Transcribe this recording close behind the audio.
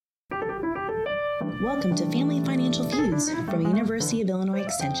Welcome to Family Financial Feuds from University of Illinois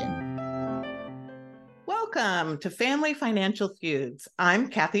Extension. Welcome to Family Financial Feuds. I'm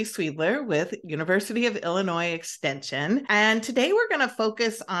Kathy Sweedler with University of Illinois Extension. And today we're going to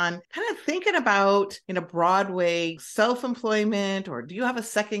focus on kind of thinking about, in a broad way, self-employment, or do you have a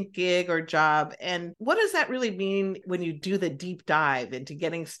second gig or job? And what does that really mean when you do the deep dive into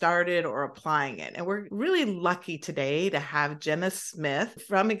getting started or applying it? And we're really lucky today to have Jenna Smith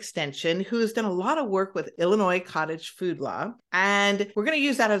from Extension, who's done a lot of work with Illinois cottage food law. And we're going to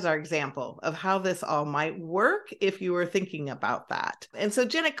use that as our example of how this all might work if you were thinking about that. And so,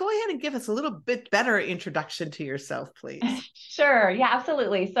 Jenna, go ahead and give us a little bit better introduction to yourself, please. Sure. Yeah,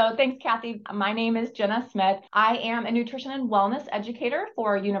 absolutely. So thanks, Kathy. My name is Jenna Smith. I am a nutrition and wellness educator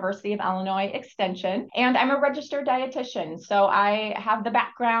for University of Illinois Extension, and I'm a registered dietitian. So I have the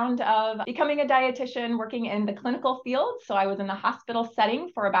background of becoming a dietitian, working in the clinical field. So I was in the hospital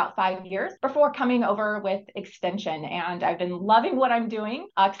setting for about 5 years before coming over with Extension. And I've been loving what I'm doing,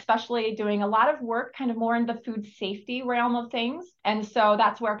 especially doing a lot of work kind of more in the food safety realm of things. And so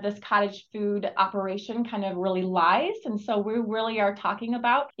that's where this cottage food operation kind of really lies. And so we really are talking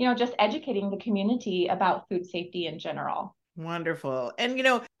about, just educating the community about food safety in general. Wonderful. And,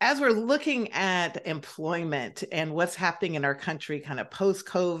 as we're looking at employment and what's happening in our country kind of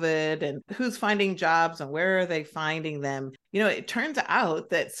post-COVID and who's finding jobs and where are they finding them, it turns out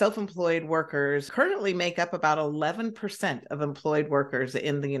that self-employed workers currently make up about 11% of employed workers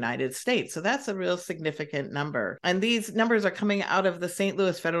in the United States. So that's a real significant number. And these numbers are coming out of the St.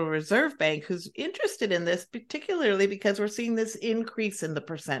 Louis Federal Reserve Bank, who's interested in this, particularly because we're seeing this increase in the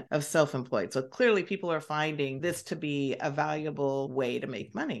percent of self-employed. So clearly people are finding this to be a valuable way to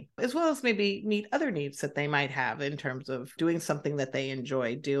make money, as well as maybe meet other needs that they might have in terms of doing something that they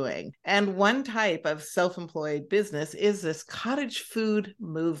enjoy doing. And one type of self-employed business is this cottage food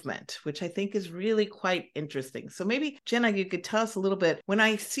movement, which I think is really quite interesting. So maybe, Jenna, you could tell us a little bit, when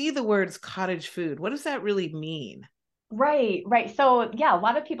I see the words cottage food, what does that really mean? Right. So yeah, a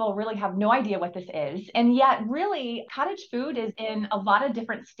lot of people really have no idea what this is. And yet really cottage food is in a lot of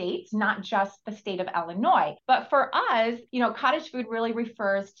different states, not just the state of Illinois. But for us, cottage food really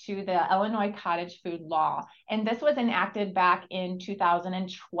refers to the Illinois cottage food law. And this was enacted back in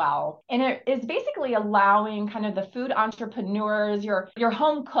 2012. And it is basically allowing kind of the food entrepreneurs, your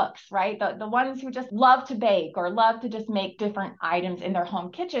home cooks, right? The ones who just love to bake or love to just make different items in their home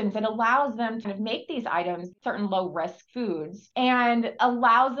kitchens. It allows them to kind of make these items certain low risk foods and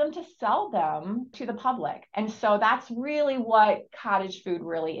allows them to sell them to the public. And so that's really what cottage food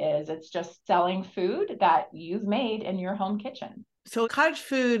really is. It's just selling food that you've made in your home kitchen. So cottage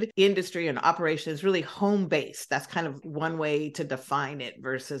food industry and operation is really home-based. That's kind of one way to define it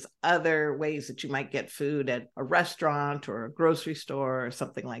versus other ways that you might get food at a restaurant or a grocery store or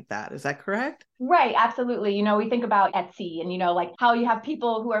something like that. Is that correct? Right, absolutely. We think about Etsy and, like how you have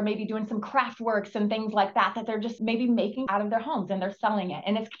people who are maybe doing some craft works and things like that they're just maybe making out of their homes and they're selling it.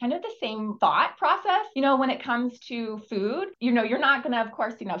 And it's kind of the same thought process, when it comes to food. You're not going to, of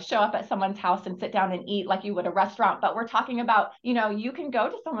course, show up at someone's house and sit down and eat like you would a restaurant. But we're talking about, you can go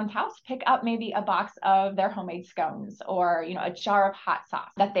to someone's house, pick up maybe a box of their homemade scones or, a jar of hot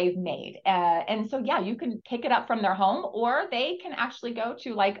sauce that they've made. And so, yeah, you can pick it up from their home, or they can actually go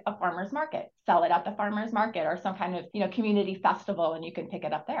to like a farmer's market, sell it at the farmer's market or some kind of, community festival, and you can pick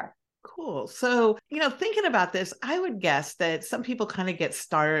it up there. Cool. So, thinking about this, I would guess that some people kind of get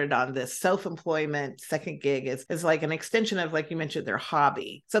started on this self-employment second gig is like an extension of, like you mentioned, their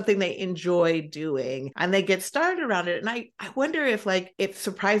hobby, something they enjoy doing, and they get started around it. And I wonder if it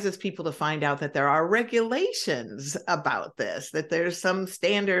surprises people to find out that there are regulations about this, that there's some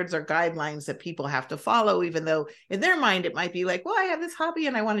standards or guidelines that people have to follow, even though in their mind it might be like, well, I have this hobby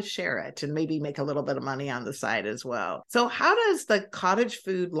and I want to share it and maybe make a little bit of money on the side as well. So how does the cottage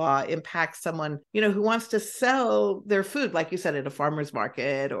food law impact someone, who wants to sell their food, like you said, at a farmer's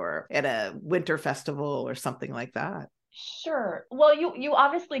market or at a winter festival or something like that? Sure. Well, you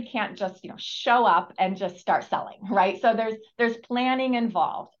obviously can't just, show up and just start selling, right? So there's planning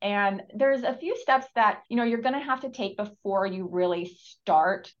involved, and there's a few steps that, you're going to have to take before you really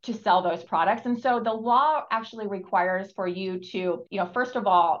start to sell those products. And so the law actually requires for you to, first of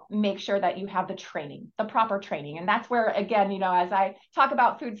all, make sure that you have the proper training. And that's where, again, as I talk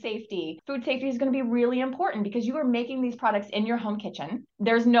about food safety is going to be really important because you are making these products in your home kitchen.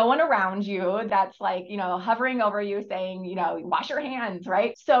 There's no one around you that's like, hovering over you saying, saying, wash your hands,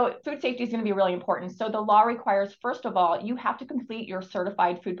 right? So food safety is going to be really important. So the law requires, first of all, you have to complete your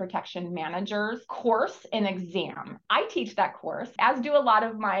certified food protection manager's course and exam. I teach that course, as do a lot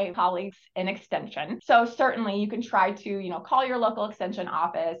of my colleagues in extension. So certainly you can try to, call your local extension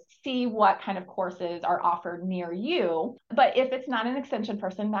office, see what kind of courses are offered near you. But if it's not an extension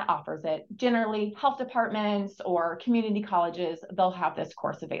person that offers it, generally health departments or community colleges, they'll have this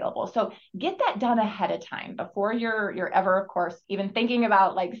course available. So get that done ahead of time before you're ever, of course, even thinking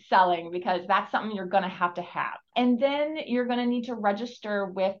about like selling, because that's something you're going to have. And then you're going to need to register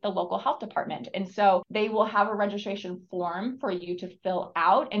with the local health department. And so they will have a registration form for you to fill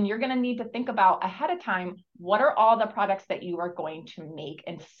out. And you're going to need to think about ahead of time, what are all the products that you are going to make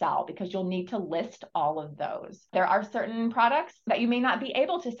and sell? Because you'll need to list all of those. There are certain products that you may not be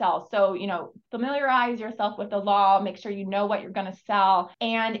able to sell. So, familiarize yourself with the law, make sure you know what you're going to sell.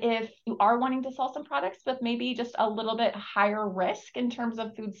 And if you are wanting to sell some products with maybe just a little bit higher risk in terms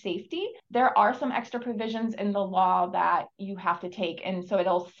of food safety, there are some extra provisions in the law that you have to take. And so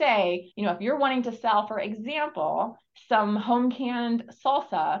it'll say, if you're wanting to sell, for example, some home canned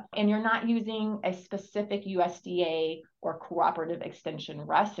salsa, and you're not using a specific USDA or cooperative extension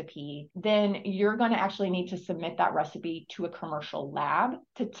recipe, then you're going to actually need to submit that recipe to a commercial lab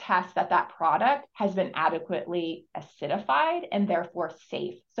to test that that product has been adequately acidified and therefore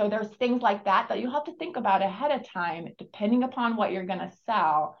safe. So there's things like that you'll have to think about ahead of time, depending upon what you're going to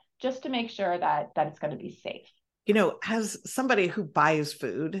sell, just to make sure that it's going to be safe. As somebody who buys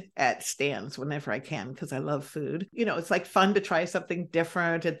food at stands whenever I can, because I love food, it's like fun to try something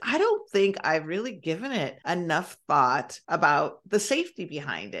different. And I don't think I've really given it enough thought about the safety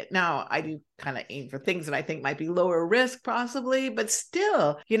behind it. Now, I do kind of aim for things that I think might be lower risk possibly, but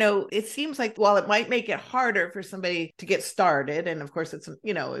still, it seems like while it might make it harder for somebody to get started, and of course it's,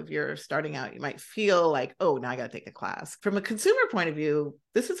 if you're starting out, you might feel like, oh, now I got to take a class. From a consumer point of view,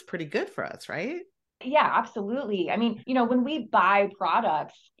 this is pretty good for us, right? Yeah, absolutely. I mean, when we buy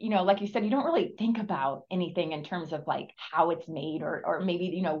products, like you said, you don't really think about anything in terms of like how it's made or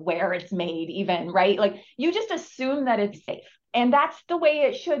maybe, where it's made even, right? Like you just assume that it's safe. And that's the way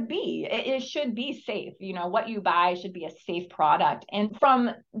it should be. It should be safe. What you buy should be a safe product. And from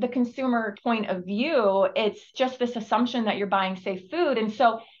the consumer point of view, it's just this assumption that you're buying safe food. And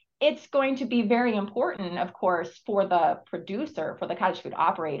so it's going to be very important, of course, for the producer, for the cottage food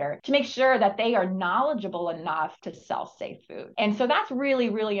operator, to make sure that they are knowledgeable enough to sell safe food. And so that's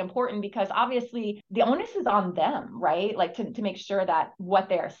really, really important, because obviously the onus is on them, right? Like to make sure that what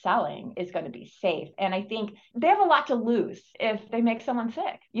they're selling is going to be safe. And I think they have a lot to lose if they make someone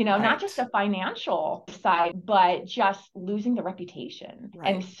sick, right. Not just a financial side, but just losing the reputation.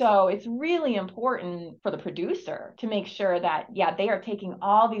 Right. And so it's really important for the producer to make sure that, they are taking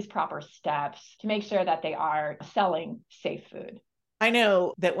all these proper steps to make sure that they are selling safe food. I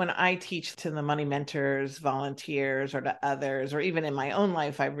know that when I teach to the Money Mentors volunteers or to others, or even in my own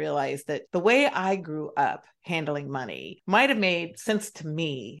life, I realized that the way I grew up handling money might have made sense to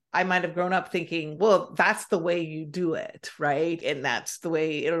me. I might have grown up thinking, well, that's the way you do it, right? And that's the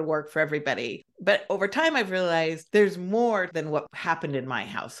way it'll work for everybody. But over time, I've realized there's more than what happened in my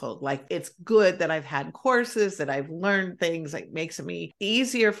household. Like, it's good that I've had courses, that I've learned things that makes it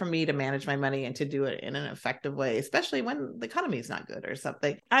easier for me to manage my money and to do it in an effective way, especially when the economy is not good or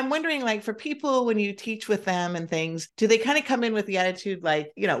something. I'm wondering, like, for people, when you teach with them and things, do they kind of come in with the attitude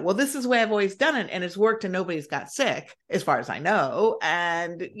like, well, this is the way I've always done it and it's worked and nobody's got sick, as far as I know.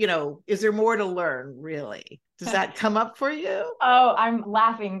 And, is there more to learn, really? Does that come up for you? Oh, I'm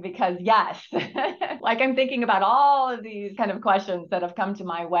laughing because yes, like I'm thinking about all of these kind of questions that have come to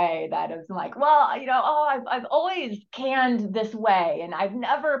my way that is like, well, I've always canned this way and I've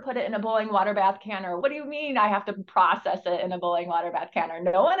never put it in a boiling water bath canner. What do you mean I have to process it in a boiling water bath canner?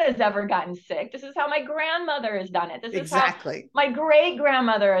 No one has ever gotten sick. This is how my grandmother has done it. This exactly. is how my great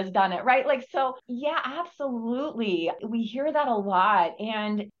grandmother has done it, right? Like, so yeah, absolutely. We hear that a lot.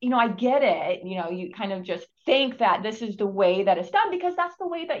 And, I get it. You kind of just think that this is the way that it's done because that's the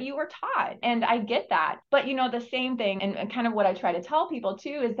way that you were taught. And I get that. But, the same thing and kind of what I try to tell people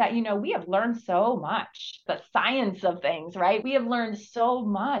too is that, we have learned so much, the science of things, right? We have learned so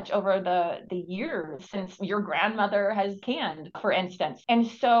much over the years since your grandmother has canned, for instance. And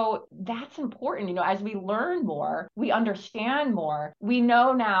so that's important, as we learn more, we understand more. We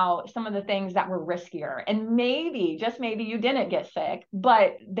know now some of the things that were riskier and maybe, just maybe you didn't get sick,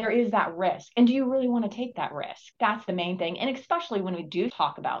 but there is that risk. And do you really want to take that risk? That's the main thing. And especially when we do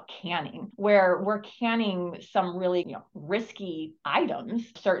talk about canning, where we're you're canning some really, risky items,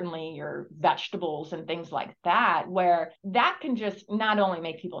 certainly your vegetables and things like that, where that can just not only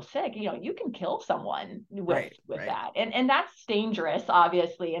make people sick, you can kill someone with that. And that's dangerous,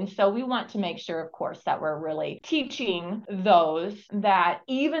 obviously. And so we want to make sure, of course, that we're really teaching those that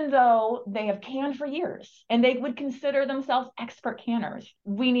even though they have canned for years and they would consider themselves expert canners,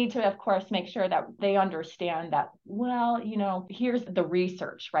 we need to, of course, make sure that they understand that, well, here's the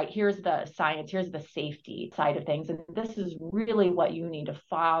research, right? Here's the science, here's the safety side of things. And this is really what you need to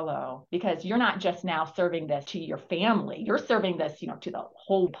follow, because you're not just now serving this to your family, you're serving this, to the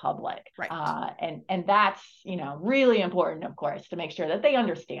whole public. Right. And that's, really important, of course, to make sure that they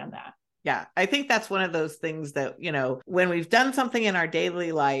understand that. Yeah, I think that's one of those things that, when we've done something in our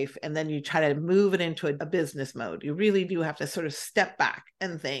daily life and then you try to move it into a business mode, you really do have to sort of step back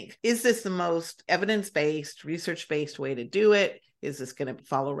and think, is this the most evidence-based, research-based way to do it? Is this going to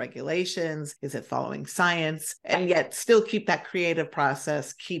follow regulations? Is it following science? And yet still keep that creative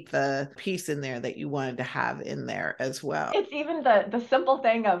process, keep the piece in there that you wanted to have in there as well. It's even the simple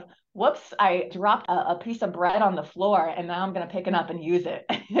thing of, whoops, I dropped a piece of bread on the floor and now I'm going to pick it up and use it.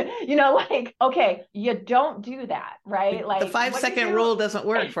 Okay, you don't do that, right? Like the 5-second rule doesn't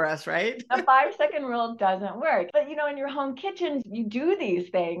work for us, right? The 5-second rule doesn't work. But, in your home kitchens, you do these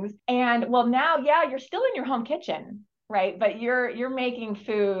things. And well, now, you're still in your home kitchen, right? But you're making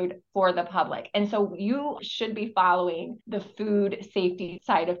food for the public. And so you should be following the food safety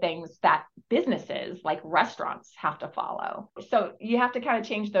side of things that businesses like restaurants have to follow. So you have to kind of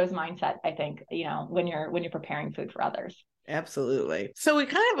change those mindset, I think, when you're preparing food for others. Absolutely. So we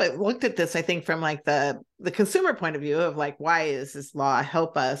kind of looked at this, I think, from like the consumer point of view of like, why is this law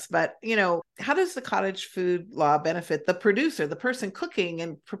help us? But, how does the cottage food law benefit the producer, the person cooking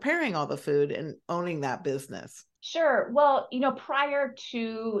and preparing all the food and owning that business? Sure. Well, prior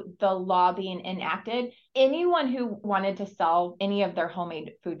to the law being enacted, anyone who wanted to sell any of their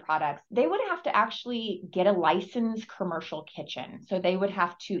homemade food products, they would have to actually get a licensed commercial kitchen. So they would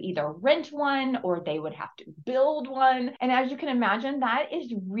have to either rent one or they would have to build one. And as you can imagine, that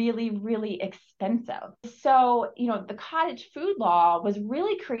is really, really expensive. So, the cottage food law was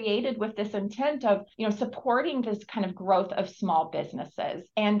really created with this intent of, supporting this kind of growth of small businesses.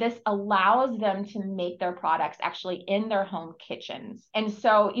 And this allows them to make their products actually in their home kitchens. And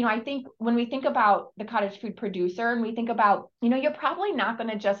so, I think when we think about the cottage food producer and we think about, you're probably not going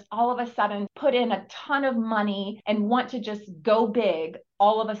to just all of a sudden put in a ton of money and want to just go big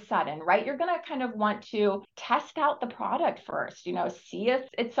all of a sudden, right? You're going to kind of want to test out the product first, see if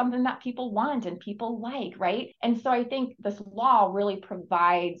it's something that people want and people like, right? And so I think this law really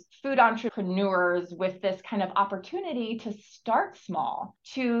provides food entrepreneurs with this kind of opportunity to start small,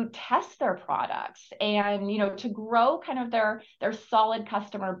 to test their products and, to grow kind of their solid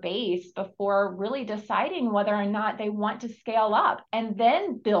customer base before really deciding whether or not they want to scale up and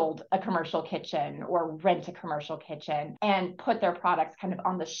then build a commercial kitchen or rent a commercial kitchen and put their products kind of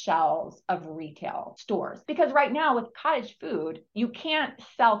on the shelves of retail stores. Because right now with cottage food, you can't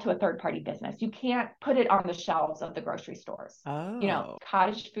sell to a third-party business. You can't put it on the shelves of the grocery stores.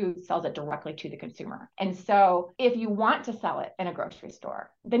 Cottage food sells it directly to the consumer. And so if you want to sell it in a grocery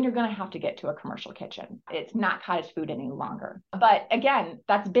store, then you're going to have to get to a commercial kitchen. It's not cottage food any longer. But again,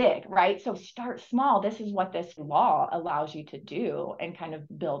 that's big, right? So start small. This is what this law allows you to do and kind of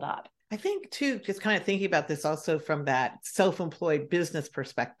build up. I think too, just kind of thinking about this also from that self-employed business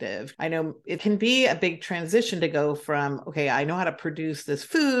perspective, I know it can be a big transition to go from, okay, I know how to produce this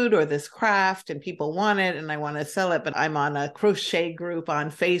food or this craft and people want it and I want to sell it, but I'm on a crochet group on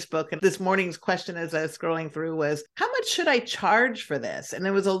Facebook. And this morning's question as I was scrolling through was, how much should I charge for this? And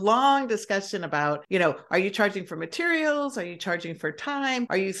there was a long discussion about, are you charging for materials? Are you charging for time?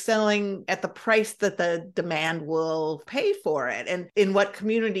 Are you selling at the price that the demand will pay for it? And in what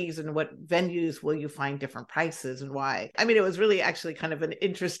communities and what venues will you find different prices and why? I mean, it was really actually kind of an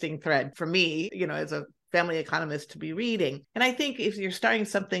interesting thread for me, as a family economist to be reading. And I think if you're starting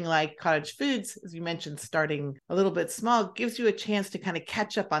something like Cottage Foods, as you mentioned, starting a little bit small, gives you a chance to kind of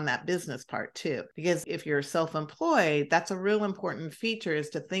catch up on that business part too. Because if you're self-employed, that's a real important feature, is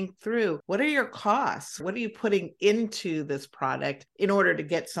to think through, what are your costs? What are you putting into this product in order to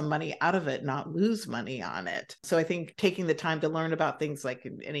get some money out of it, not lose money on it? So I think taking the time to learn about things like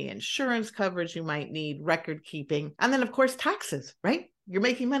any insurance coverage you might need, record keeping, and then of course, taxes, right? You're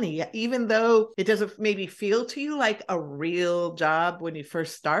making money, even though it doesn't maybe feel to you like a real job when you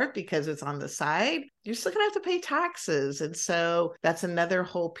first start because it's on the side. You're still going to have to pay taxes. And so that's another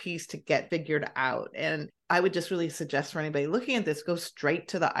whole piece to get figured out. And I would just really suggest for anybody looking at this, go straight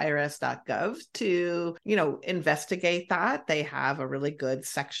to the irs.gov to, you know, investigate that. They have a really good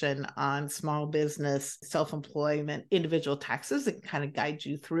section on small business, self-employment, individual taxes that can kind of guide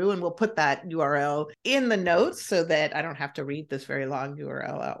you through. And we'll put that URL in the notes so that I don't have to read this very long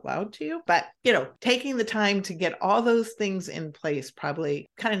URL out loud to you. But, you know, taking the time to get all those things in place, probably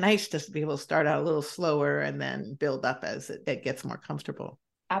kind of nice just to be able to start out a little slower and then build up as it gets more comfortable.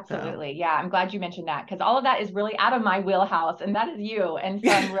 Absolutely. Yeah. I'm glad you mentioned that because all of that is really out of my wheelhouse and that is you. And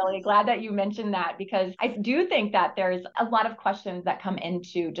so I'm really glad that you mentioned that because I do think that there's a lot of questions that come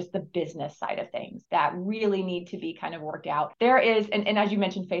into just the business side of things that really need to be kind of worked out. There is, and as you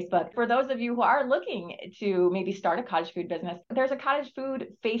mentioned, Facebook, for those of you who are looking to maybe start a cottage food business, there's a cottage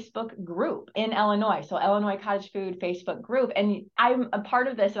food Facebook group in Illinois. So Illinois Cottage Food Facebook group. And I'm a part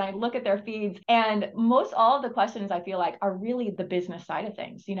of this and I look at their feeds and most all of the questions I feel like are really the business side of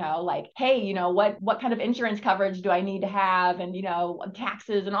things. You know, like, hey, you know, what kind of insurance coverage do I need to have? And, you know,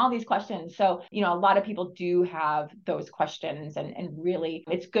 taxes and all these questions. So, you know, a lot of people do have those questions and really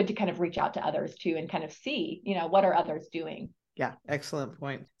it's good to kind of reach out to others too and kind of see, you know, what are others doing? Yeah, excellent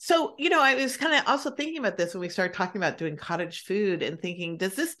point. So, you know, I was kind of also thinking about this when we started talking about doing cottage food and thinking,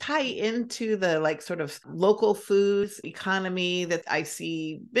 does this tie into the like sort of local foods economy that I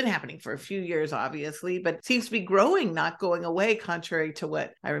see been happening for a few years, obviously, but seems to be growing, not going away, contrary to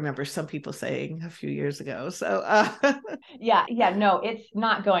what I remember some people saying a few years ago. So, yeah, no, it's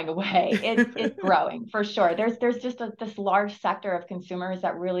not going away. It's growing for sure. There's just this large sector of consumers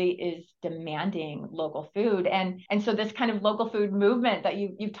that really is demanding local food. And so this kind of local food movement that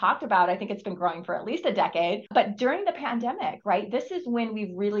you've talked about, I think it's been growing for at least a decade. But during the pandemic, right, this is when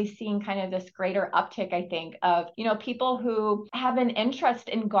we've really seen kind of this greater uptick, I think, of, you know, people who have an interest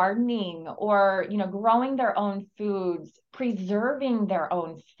in gardening or, you know, growing their own foods, preserving their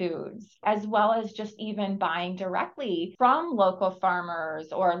own foods, as well as just even buying directly from local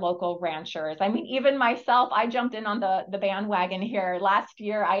farmers or local ranchers. I mean, even myself, I jumped in on the bandwagon here. Last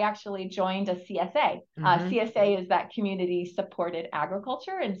year, I actually joined a CSA. CSA is that community supported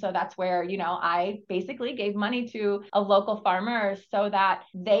agriculture. And so that's where, you know, I basically gave money to a local farmer so that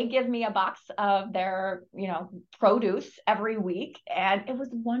they give me a box of their, you know, produce every week. And it was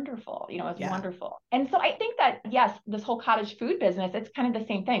wonderful. You know, it was wonderful. And so I think that, yes, this whole cottage food business, it's kind of the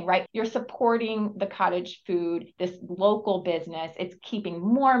same thing, right? You're supporting the cottage food, this local business. It's keeping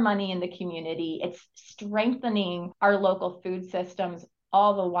more money in the community. It's strengthening our local food systems.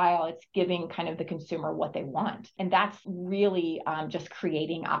 All the while it's giving kind of the consumer what they want. And that's really just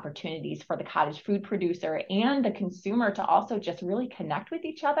creating opportunities for the cottage food producer and the consumer to also just really connect with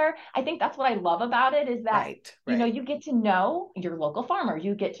each other. I think that's what I love about it is that, you know, you get to know your local farmer,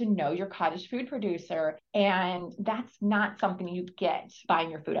 you get to know your cottage food producer, and that's not something you get buying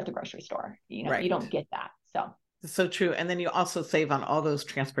your food at the grocery store. You know, you don't get that. So true. And then you also save on all those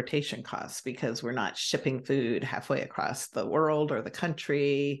transportation costs because we're not shipping food halfway across the world or the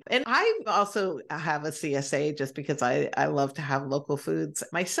country. And I also have a CSA just because I love to have local foods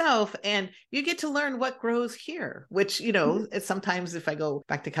myself. And you get to learn what grows here, which, you know, sometimes if I go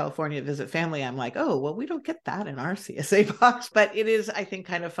back to California to visit family, I'm like, oh, well, we don't get that in our CSA box. But it is, I think,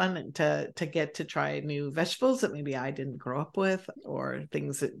 kind of fun to get to try new vegetables that maybe I didn't grow up with or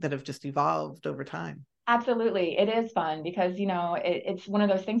things that have just evolved over time. Absolutely. It is fun because, you know, it's one of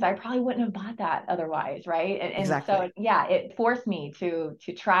those things I probably wouldn't have bought that otherwise. Right. And so, yeah, it forced me to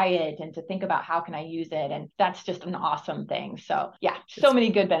try it and to think about how can I use it. And that's just an awesome thing. So, yeah, so many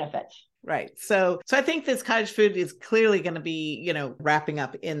good benefits. Right. So I think this cottage food is clearly going to be, you know, wrapping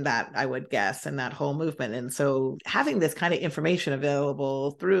up in that, I would guess, in that whole movement. And so having this kind of information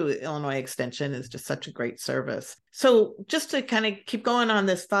available through Illinois Extension is just such a great service. So just to kind of keep going on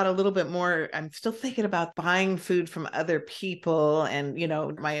this thought a little bit more, I'm still thinking about buying food from other people. And, you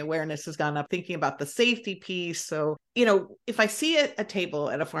know, my awareness has gone up thinking about the safety piece. So, you know, if I see a table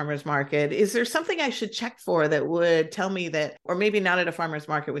at a farmer's market, is there something I should check for that would tell me that, or maybe not at a farmer's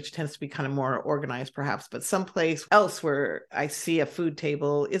market, which tends to be kind of more organized perhaps, but someplace else where I see a food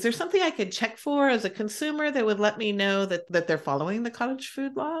table, is there something I could check for as a consumer that would let me know that they're following the cottage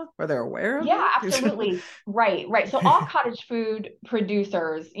food law or they're aware of it? Yeah, absolutely. Right. So all cottage food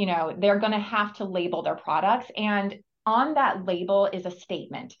producers, you know, they're going to have to label their products, and on that label is a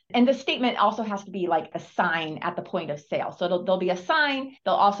statement. And the statement also has to be like a sign at the point of sale. So there'll be a sign,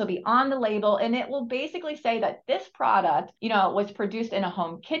 they'll also be on the label, and it will basically say that this product, you know, was produced in a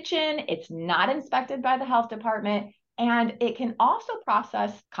home kitchen. It's not inspected by the health department. And it can also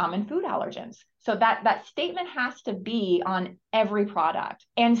process common food allergens. So that statement has to be on every product.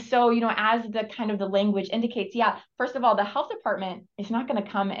 And so, as the kind of the language indicates, yeah, first of all, the health department is not going to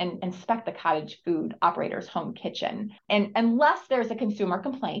come and inspect the cottage food operator's home kitchen. And unless there's a consumer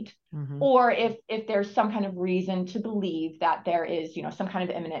complaint, or if there's some kind of reason to believe that there is, some kind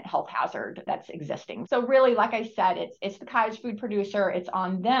of imminent health hazard that's existing. So really, like I said, it's the cottage food producer, it's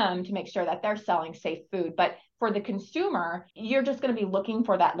on them to make sure that they're selling safe food. But for the consumer, you're just going to be looking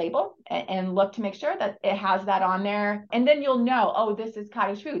for that label and look to make sure that it has that on there. And then you'll know, oh, this is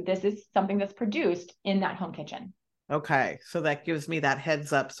cottage food. This is something that's produced in that home kitchen. Okay. So that gives me that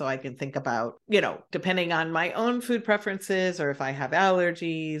heads up so I can think about, depending on my own food preferences or if I have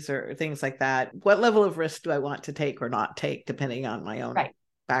allergies or things like that, what level of risk do I want to take or not take, depending on my own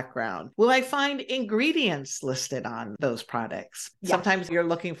background. Will I find ingredients listed on those products? Yes. Sometimes you're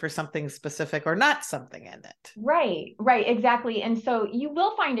looking for something specific or not something in it. Right, exactly. And so you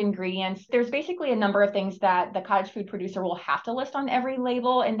will find ingredients. There's basically a number of things that the cottage food producer will have to list on every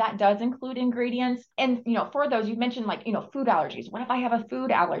label, and that does include ingredients. And, for those, you mentioned food allergies. What if I have a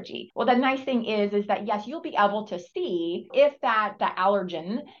food allergy? Well, the nice thing is that, yes, you'll be able to see if the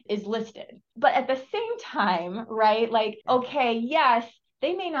allergen is listed. But at the same time, right, okay, yes,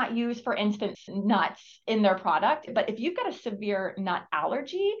 they may not use, for instance, nuts in their product, but if you've got a severe nut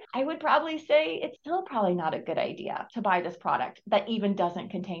allergy, I would probably say it's still probably not a good idea to buy this product that even doesn't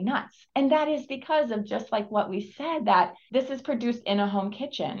contain nuts. And that is because of just like what we said, that this is produced in a home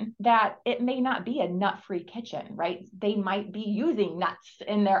kitchen, that it may not be a nut-free kitchen, right? They might be using nuts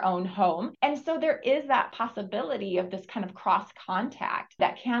in their own home. And so there is that possibility of this kind of cross contact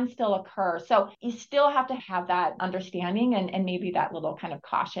that can still occur. So you still have to have that understanding and maybe that little kind of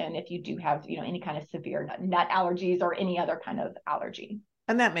caution if you do have, any kind of severe nut allergies or any other kind of allergy.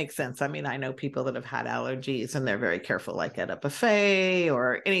 And that makes sense. I mean, I know people that have had allergies and they're very careful, like at a buffet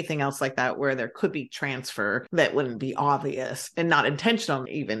or anything else like that, where there could be transfer that wouldn't be obvious and not intentional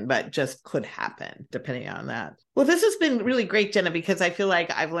even, but just could happen depending on that. Well, this has been really great, Jenna, because I feel like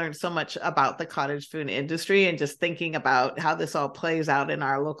I've learned so much about the cottage food industry and just thinking about how this all plays out in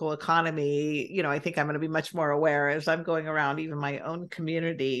our local economy. I think I'm going to be much more aware as I'm going around even my own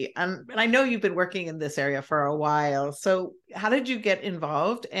community. And I know you've been working in this area for a while. So how did you get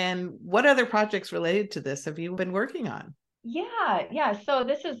involved and what other projects related to this have you been working on? Yeah. So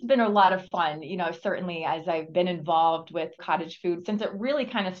this has been a lot of fun, certainly as I've been involved with cottage food since it really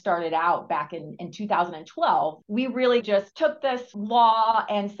kind of started out back in 2012. We really just took this law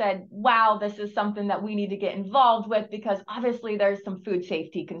and said, wow, this is something that we need to get involved with because obviously there's some food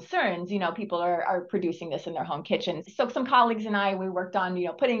safety concerns. People are producing this in their home kitchens. So some colleagues and I, we worked on,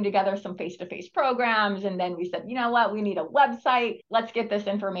 putting together some face-to-face programs. And then we said, you know what, we need a website. Let's get this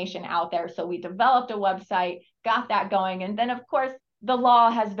information out there. So we developed a website, got that going. And then, of course, the law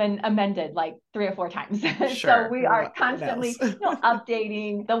has been amended like 3 or 4 times. Sure. So we are constantly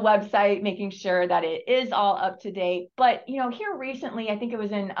updating the website, making sure that it is all up to date. But, here recently, I think it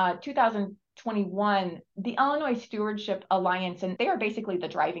was in 2021, the Illinois Stewardship Alliance, and they are basically the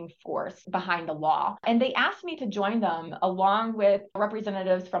driving force behind the law. And they asked me to join them along with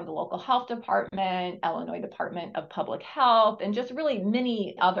representatives from the local health department, Illinois Department of Public Health, and just really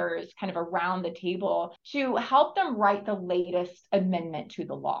many others kind of around the table to help them write the latest amendment to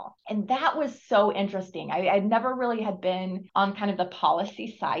the law. And that was so interesting. I never really had been on kind of the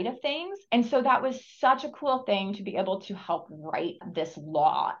policy side of things. And so that was such a cool thing to be able to help write this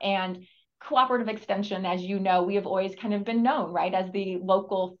law. And Cooperative Extension, as you know, we have always kind of been known, right, as the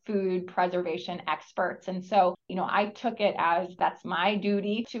local food preservation experts. And so, I took it as that's my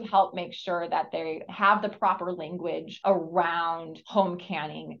duty to help make sure that they have the proper language around home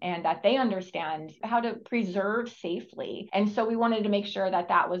canning and that they understand how to preserve safely. And so we wanted to make sure that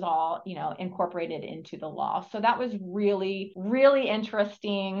that was all, incorporated into the law. So that was really, really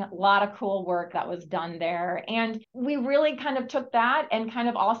interesting. A lot of cool work that was done there. And we really kind of took that and kind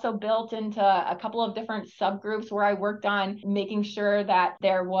of also built into a couple of different subgroups where I worked on making sure that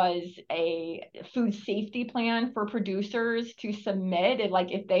there was a food safety plan for producers to submit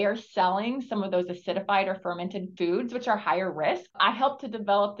if they are selling some of those acidified or fermented foods, which are higher risk. I helped to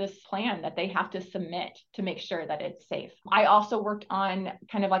develop this plan that they have to submit to make sure that it's safe. I also worked on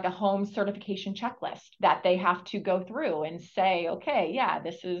kind of like a home certification checklist that they have to go through and say, okay, yeah,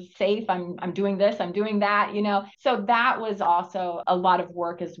 this is safe. I'm doing this, I'm doing that, So that was also a lot of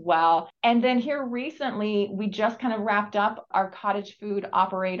work as well. And then here recently, we just kind of wrapped up our cottage food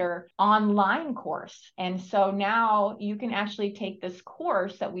operator online course. And so now you can actually take this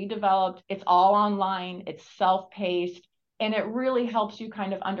course that we developed. It's all online. It's self-paced. And it really helps you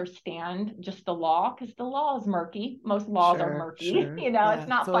kind of understand just the law, because the law is murky. Most laws are murky. Sure. It's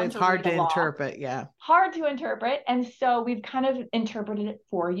not fun it's to hard read to a law. interpret. Yeah. Hard to interpret. And so we've kind of interpreted it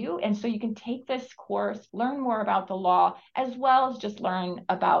for you. And so you can take this course, learn more about the law, as well as just learn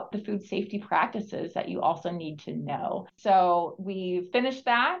about the food safety practices that you also need to know. So we finished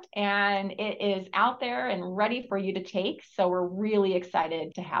that, and it is out there and ready for you to take. So we're really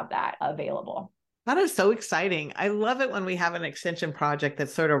excited to have that available. That is so exciting. I love it when we have an extension project that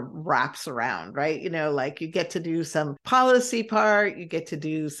sort of wraps around, right? Like you get to do some policy part, you get to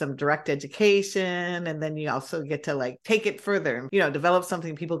do some direct education, and then you also get to like take it further and, develop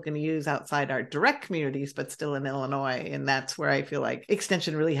something people can use outside our direct communities, but still in Illinois. And that's where I feel like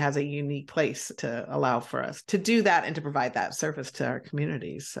extension really has a unique place to allow for us to do that and to provide that service to our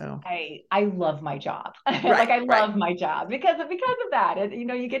communities. So I love my job. I love my job because of that.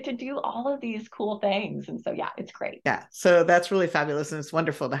 You get to do all of these cool things. And so, yeah, it's great. Yeah. So that's really fabulous. And it's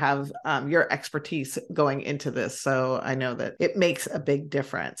wonderful to have your expertise going into this. So I know that it makes a big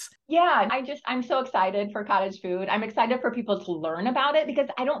difference. Yeah, I'm so excited for cottage food. I'm excited for people to learn about it, because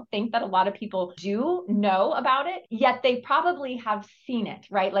I don't think that a lot of people do know about it, yet they probably have seen it,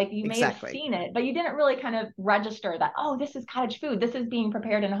 right? Like you may have seen it, but you didn't really kind of register that, oh, this is cottage food. This is being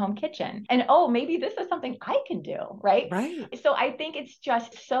prepared in a home kitchen. And oh, maybe this is something I can do, right? Right. So I think it's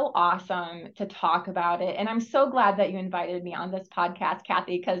just so awesome to talk about it. And I'm so glad that you invited me on this podcast,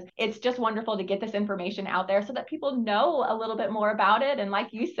 Kathy, because it's just wonderful to get this information out there so that people know a little bit more about it. And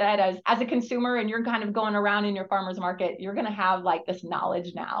like you said, as a consumer, and you're kind of going around in your farmer's market, you're going to have like this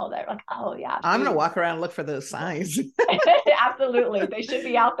knowledge now that like, oh yeah, I'm going to walk around and look for those signs. Absolutely. They should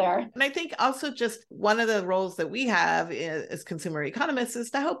be out there. And I think also just one of the roles that we have as consumer economists is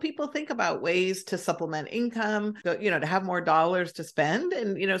to help people think about ways to supplement income, to have more dollars to spend.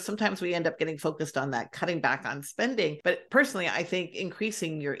 And, sometimes we end up getting focused on that, cutting back on spending. But personally, I think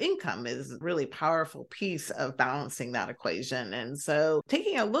increasing your income is a really powerful piece of balancing that equation. And so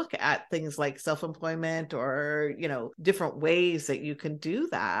taking a look at things like self-employment or, different ways that you can do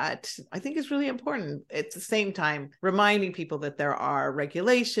that, I think is really important. At the same time, reminding people that there are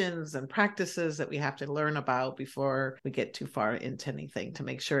regulations and practices that we have to learn about before we get too far into anything to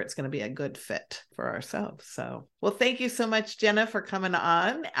make sure it's going to be a good fit for ourselves. So, well, thank you so much, Jenna, for coming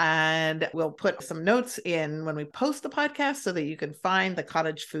on. And we'll put some notes in when we post the podcast so that you can find the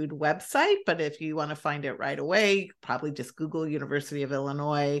Cottage Food website. But if you want to find it right away, probably just Google University of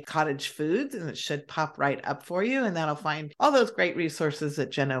Illinois Cottage Foods, and it should pop right up for you. And that'll find all those great resources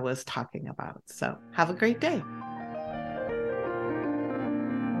that Jenna was talking about. So have a great day.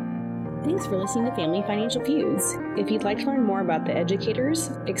 Thanks for listening to Family Financial Feuds. If you'd like to learn more about the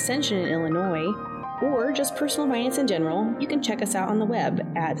educators, Extension in Illinois, or just personal finance in general, you can check us out on the web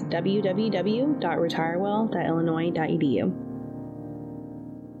at www.retirewell.illinois.edu.